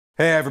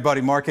Hey everybody,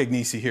 Mark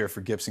Agnesi here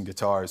for Gibson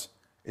Guitars.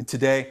 And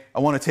today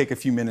I want to take a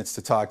few minutes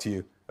to talk to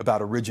you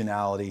about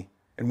originality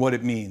and what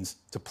it means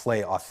to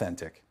play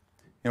authentic.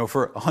 You know,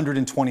 for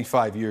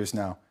 125 years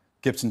now,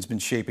 Gibson's been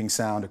shaping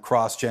sound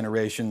across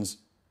generations,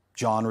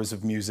 genres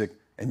of music,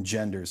 and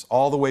genders,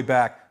 all the way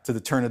back to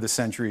the turn of the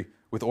century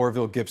with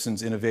Orville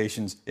Gibson's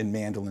innovations in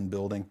mandolin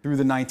building, through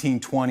the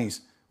 1920s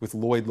with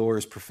Lloyd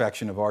Loar's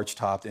perfection of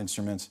arch-topped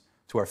instruments,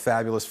 to our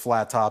fabulous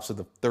flat tops of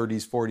the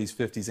 30s, 40s,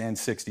 50s, and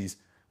 60s,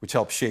 which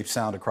helped shape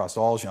sound across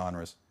all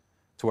genres,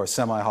 to our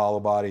semi-hollow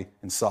body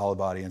and solid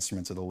body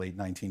instruments of the late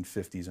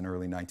 1950s and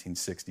early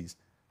 1960s,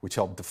 which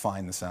helped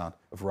define the sound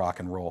of rock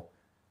and roll.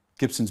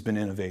 Gibson's been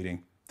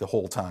innovating the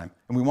whole time,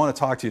 and we want to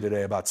talk to you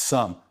today about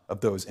some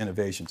of those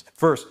innovations.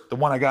 First, the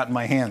one I got in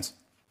my hands,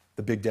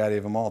 the big daddy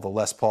of them all, the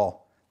Les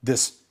Paul.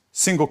 This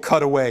single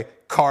cutaway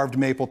carved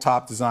maple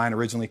top design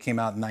originally came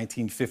out in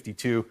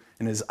 1952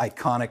 and is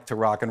iconic to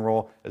rock and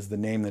roll as the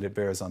name that it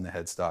bears on the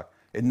headstock.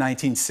 In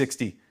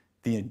 1960,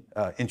 the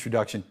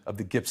introduction of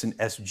the Gibson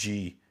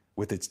SG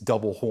with its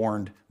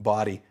double-horned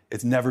body.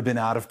 It's never been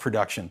out of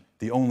production.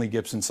 The only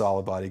Gibson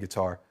solid body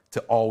guitar to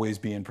always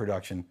be in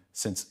production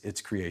since its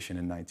creation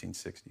in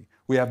 1960.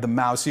 We have the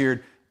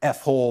mouse-eared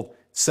F-hold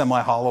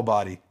semi-hollow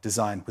body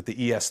design with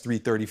the ES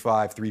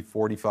 335,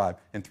 345,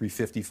 and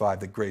 355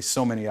 that graced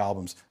so many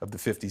albums of the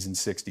 50s and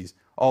 60s,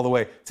 all the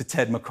way to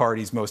Ted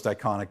McCarty's most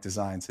iconic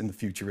designs in the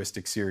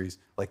futuristic series,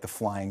 like the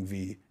Flying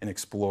V and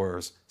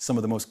Explorers, some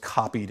of the most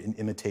copied and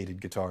imitated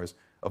guitars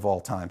of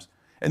all times.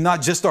 And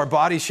not just our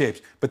body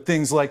shapes, but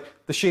things like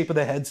the shape of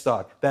the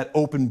headstock, that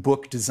open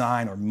book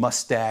design or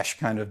mustache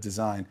kind of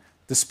design,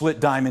 the split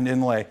diamond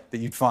inlay that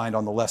you'd find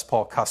on the Les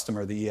Paul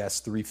Customer, the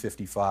ES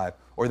 355,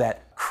 or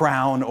that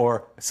crown,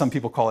 or some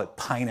people call it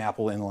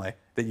pineapple inlay,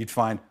 that you'd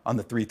find on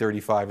the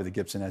 335 of the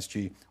Gibson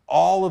SG.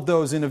 All of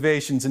those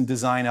innovations and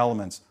design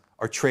elements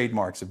are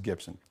trademarks of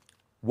Gibson.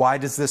 Why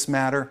does this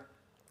matter?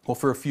 Well,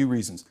 for a few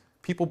reasons.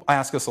 People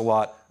ask us a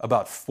lot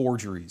about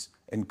forgeries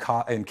and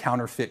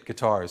counterfeit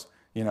guitars,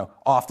 you know,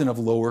 often of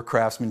lower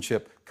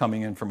craftsmanship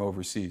coming in from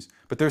overseas.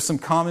 But there's some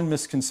common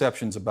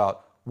misconceptions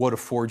about what a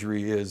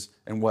forgery is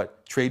and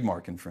what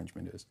trademark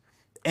infringement is.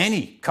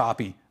 Any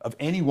copy of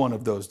any one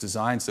of those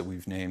designs that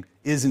we've named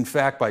is, in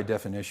fact, by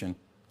definition,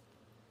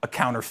 a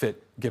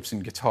counterfeit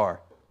Gibson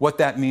guitar. What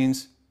that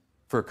means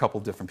for a couple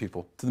different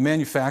people. To the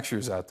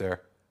manufacturers out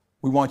there,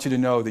 we want you to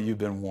know that you've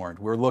been warned.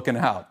 We're looking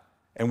out,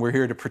 and we're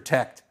here to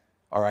protect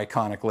our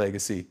iconic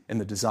legacy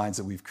and the designs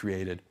that we've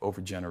created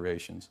over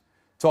generations.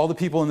 To all the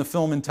people in the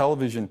film and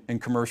television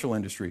and commercial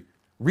industry,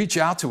 reach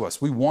out to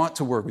us. We want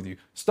to work with you.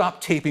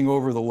 Stop taping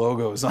over the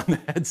logos on the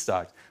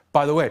headstocks.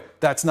 By the way,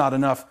 that's not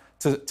enough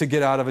to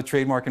get out of a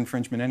trademark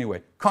infringement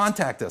anyway.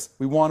 Contact us.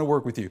 We want to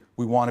work with you.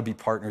 We want to be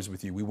partners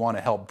with you. We want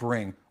to help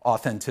bring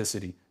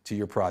authenticity to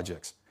your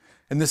projects.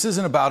 And this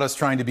isn't about us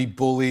trying to be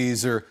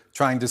bullies or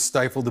trying to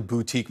stifle the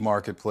boutique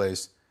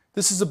marketplace.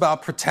 This is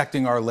about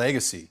protecting our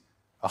legacy.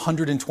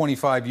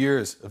 125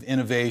 years of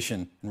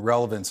innovation and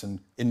relevance in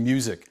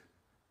music.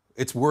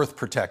 It's worth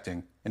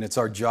protecting, and it's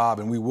our job,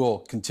 and we will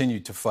continue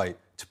to fight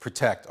to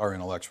protect our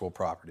intellectual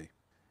property.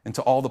 And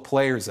to all the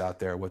players out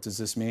there, what does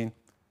this mean?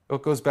 Well,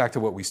 it goes back to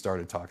what we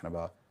started talking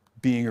about,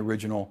 being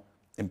original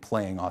and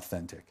playing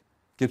authentic.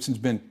 Gibson's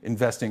been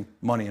investing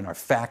money in our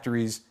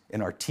factories,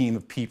 in our team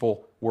of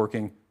people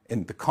working,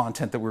 in the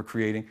content that we're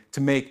creating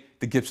to make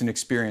the Gibson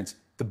experience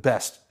the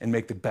best and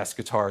make the best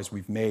guitars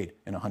we've made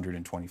in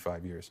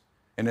 125 years.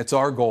 And it's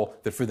our goal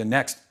that for the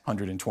next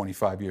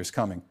 125 years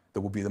coming,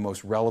 that will be the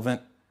most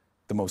relevant,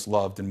 the most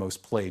loved, and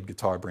most played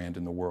guitar brand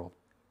in the world.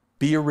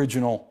 Be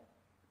original,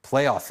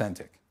 play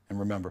authentic, and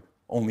remember,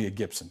 only a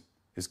Gibson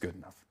is good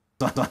enough.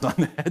 On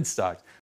the headstock.